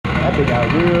That thing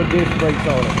got real disc brakes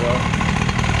on it, bro.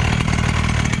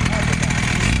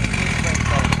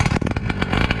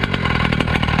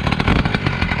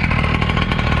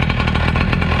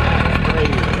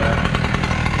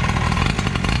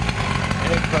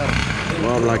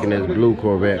 Well, I'm liking this blue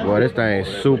Corvette, boy. This thing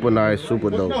is super nice, super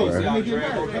dope, bro.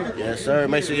 Yes, sir.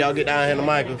 Make sure y'all get down here to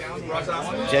Michael.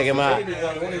 Check him out.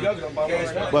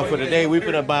 But for today, we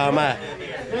finna buy him out.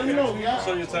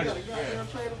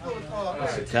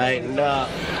 Tighten up.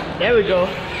 There we go.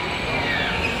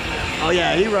 Oh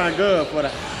yeah, he run good for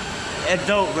the. That's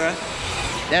dope, bro.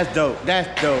 That's dope.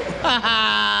 That's dope.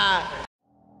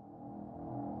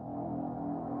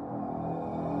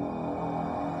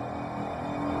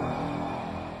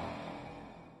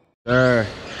 Sir.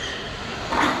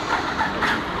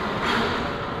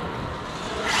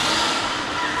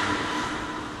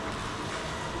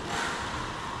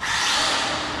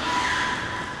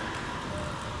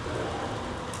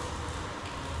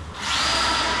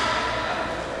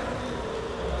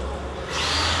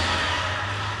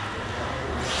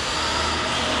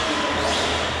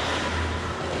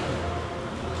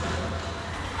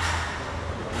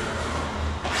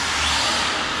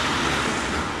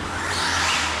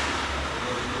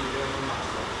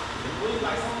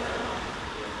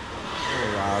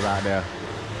 Out there.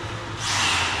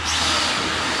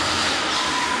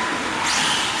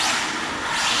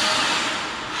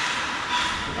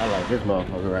 I like this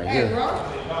motherfucker right here. Is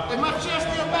my chair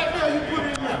still back there? You put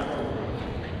it in there.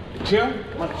 The chair?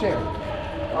 My chair.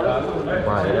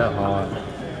 Bright it up hard.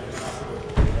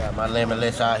 Got my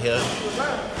limitless out here.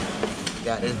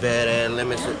 Got this badass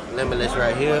limitless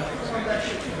right here.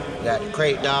 Got the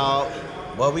crate dog.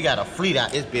 Boy, we got a fleet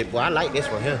out this bitch. Boy, I like this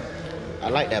one here. I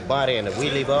like that body and the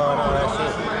wheelie bar and all that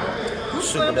shit. Who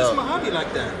slammed this Mojave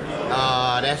like that?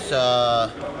 That's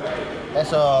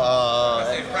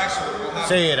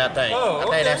Said, I think. Oh,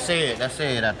 okay. I think that's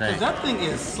Said, I think. That thing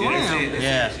is slammed.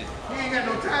 Yeah. He ain't got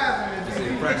no tires in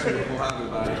it.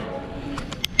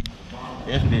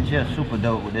 This bitch here super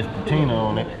dope with this patina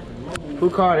on it.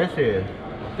 Who car this is?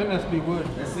 I think that's be wood.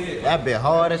 That's it. That bit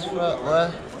hard as fuck,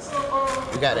 what?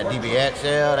 We got the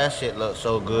DBXL. That shit looks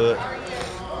so good.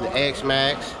 The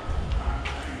xmaxx.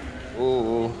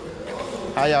 Ooh.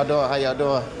 How y'all doing? How y'all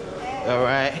doing? All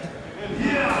right.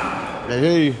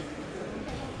 Hey.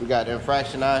 We got the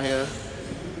infraction out here.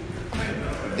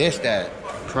 This that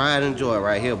pride and joy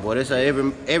right here, boy. This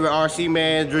every RC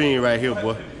man's dream right here,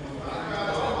 boy.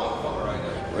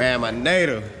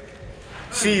 Raminator.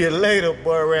 See you later,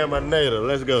 boy. Raminator.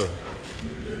 Let's go.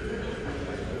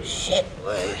 Shit,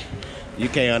 boy. You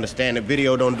can't understand. The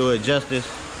video don't do it justice.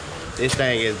 This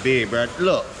thing is big, bro.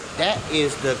 Look, that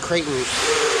is the Kraton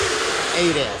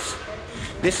 8S.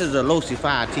 This is the Losi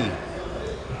 5T.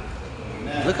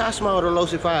 Look how small the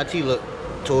Losi 5T look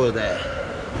towards that.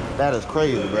 That is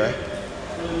crazy, bro.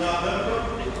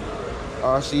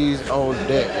 RC's on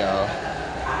deck, y'all.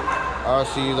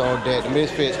 RC's on deck. The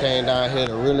Misfits came down here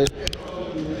to really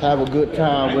have a good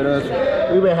time with us.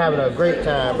 We've been having a great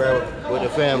time, bro, with the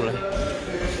family.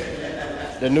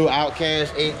 The new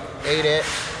Outcast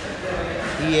 8X.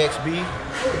 EXB,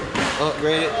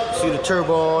 upgraded, see the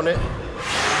turbo on it,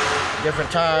 different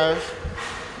tires.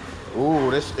 Ooh,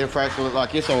 this infraction looks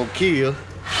like it's on kill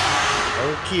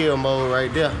mode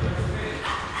right there.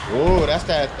 Ooh, that's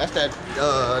that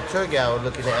truck I was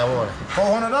looking at. I wanted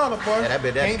 $400, boy. Yeah,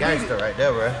 that's gangster right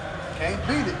there, bro. Can't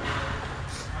beat it.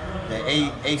 The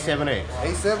A7X.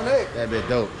 A7X. That bit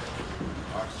dope.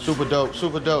 Super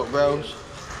dope, bros.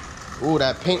 Ooh,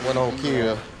 that pink one on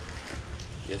kill.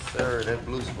 Yes, sir. That's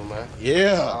Lucifer, man.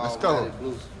 Yeah, let's go.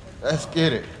 Let's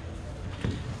get it.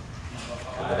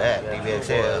 Look at that,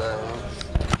 DBXL.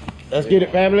 Let's get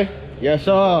it, family. Yes,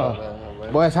 sir.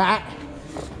 Boy, it's hot.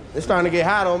 It's starting to get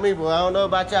hot on me, boy. I don't know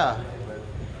about y'all.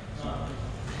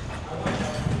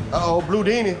 Uh-oh, Blue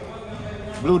Dini.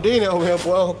 Blue Dini over here,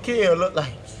 boy. On kill, look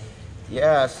like.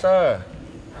 Yes, sir.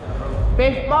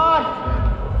 Fish boy.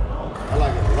 I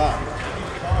like it a lot.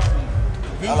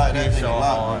 I like that thing a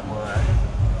lot, boy.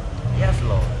 Yes,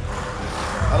 Lord.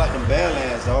 I like them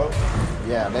Badlands, dog.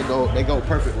 Yeah, they go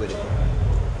perfect with it.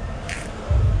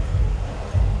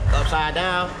 Upside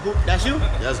down. That's you?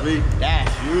 That's me.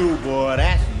 That's you, boy.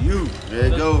 That's you. There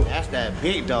you go. That's that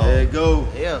big dog. There you go.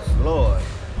 Yes, Lord.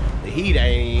 The heat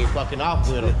ain't fucking off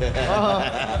with him.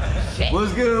 Shit.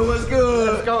 What's good? What's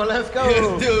good? Let's go. Let's go.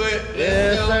 Let's do it.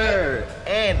 Yes, sir.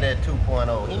 And the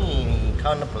 2.0. He ain't even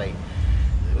come to play.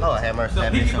 Lord have mercy.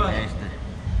 That bitch on gangster.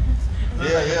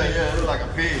 Yeah. It look like a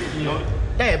pig. You know?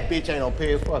 That bitch ain't no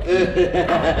pig. Fuck you.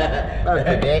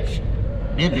 Bitch.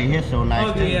 This thing here so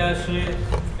nice. Oh, yeah, shit.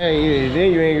 Hey,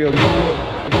 then you ain't gonna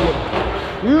go.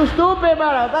 You stupid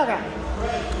motherfucker.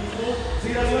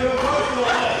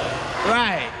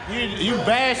 Right. You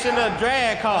bashing the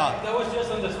drag car. That was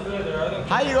just on the splitter.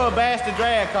 How you gonna bash the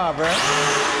drag car, bro?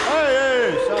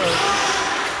 Hey, shut up.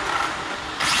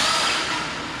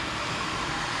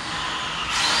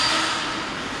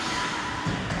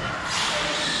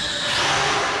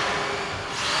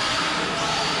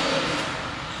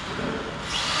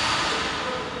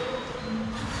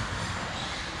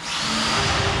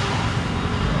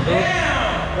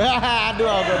 I knew I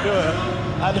was gonna do it.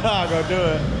 I knew I was gonna do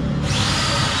it.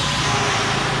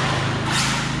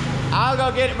 I was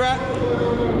gonna get it, bro.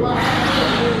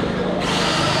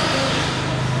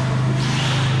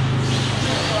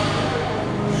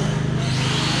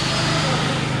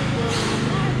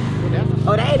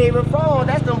 Oh, that ain't even phone.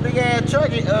 That's them big ass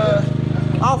trucky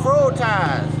off-road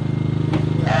tires.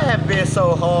 That have been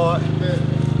so hard.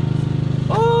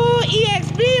 Oh,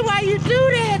 EXB, why you do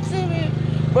that to me?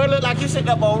 But it look like you sitting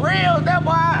up on rails, that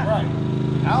boy. Right.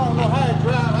 I don't know how it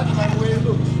drive. I just like the way it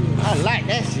looks. I like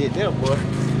that shit there, boy.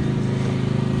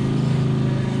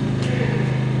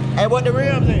 Hey, what the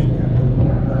rims in?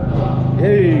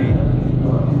 Hey.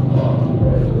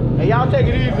 Hey, y'all take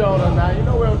it easy on us now. You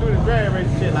know we don't do the drag race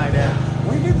shit like that.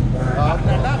 We did.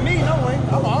 Not me, no way.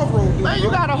 I'm an off-road dude. Man, you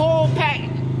got a whole pack.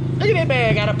 Look at that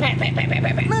bag, got a pack. Man,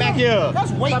 back here.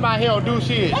 That's weight. Somebody here don't do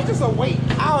shit. That's just a weight.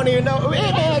 I don't even know.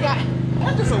 That man got.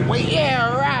 That's just a weight.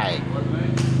 Yeah, right.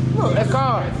 Look, That's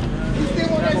car. you still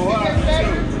want that shit?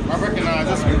 I recognize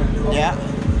this one. Yeah.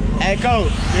 Hey,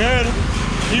 coach, you heard him?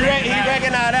 He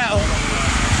recognized that one.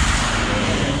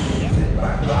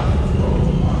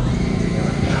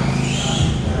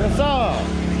 What's up?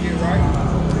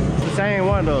 It's the same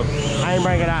one though. I ain't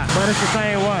bring it out, but it's the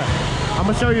same one. I'm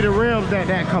gonna show you the rims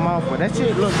that come off with. That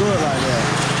shit look good right there.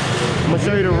 I'm gonna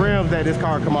show you the rims that this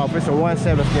car come off. It's a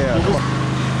 1/7 scale. Come on.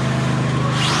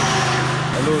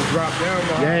 A little drop down.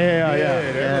 Yeah.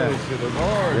 That little shit is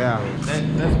hard. Yeah.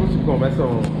 That's what you call. That's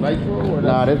on nitro or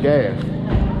Nah, this gas.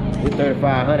 It's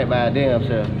 3,500 by a damn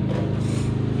self. Nah,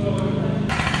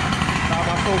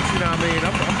 my folks, you know what I mean?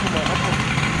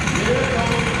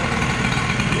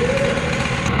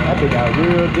 That bitch got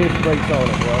real disc brakes on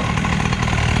it, bro.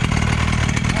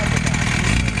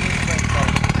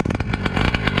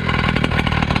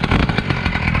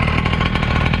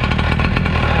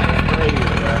 That's crazy,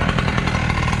 bro.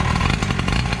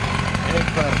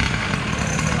 Incredible.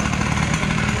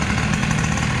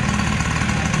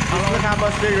 Look how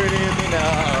much bigger it is than the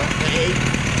 8.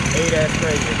 That's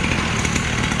crazy.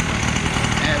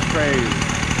 That's crazy.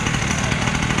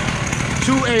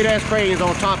 2 8S cranes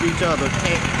on top of each other.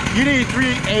 You need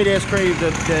 3 8S cranes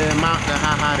to mount to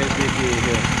how high this bitch is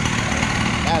here.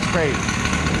 That's crazy.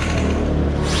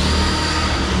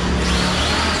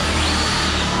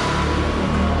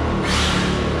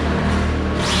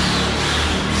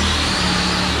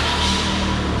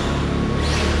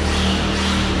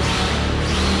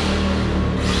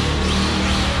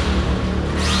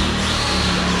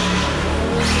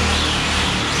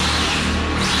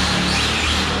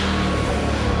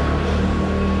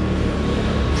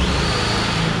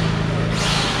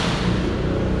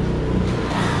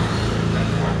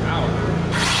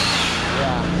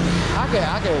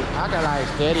 I can like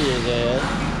steady his ass.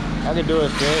 I can do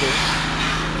it steady.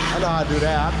 I know how to do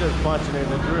that. I'm just punching in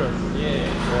the drill.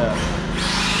 Yeah.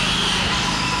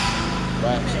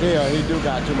 But still, he do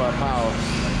got too much power.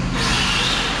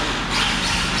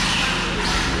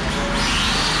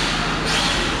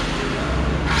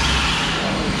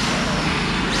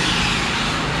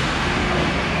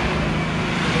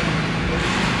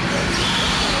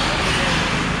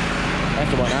 That's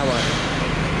the one I want.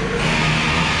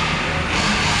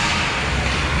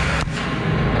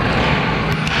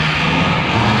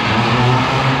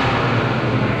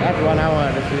 That's the one I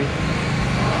wanted to see.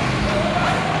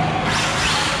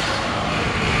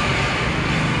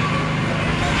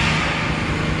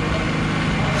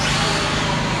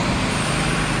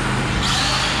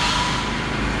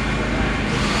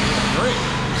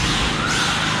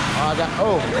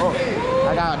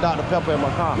 I got a Dr. Pepper in my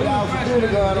car. I was security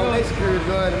guard on their security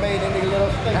guard and made that nigga let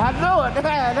us stay. I know it.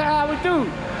 That's how we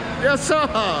do. Yes, sir.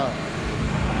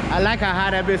 I like how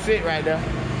high that bitch sit right there.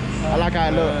 I like how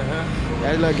it look.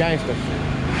 That little gangster.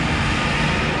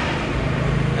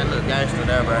 That little gangster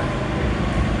there, bro.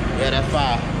 Yeah, that's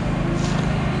fire.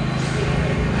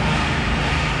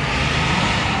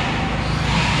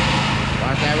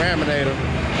 Watch that Raminator.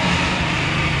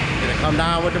 It'll come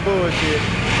down with the bullshit.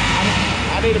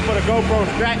 I need to put a GoPro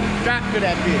strap to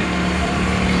that bitch.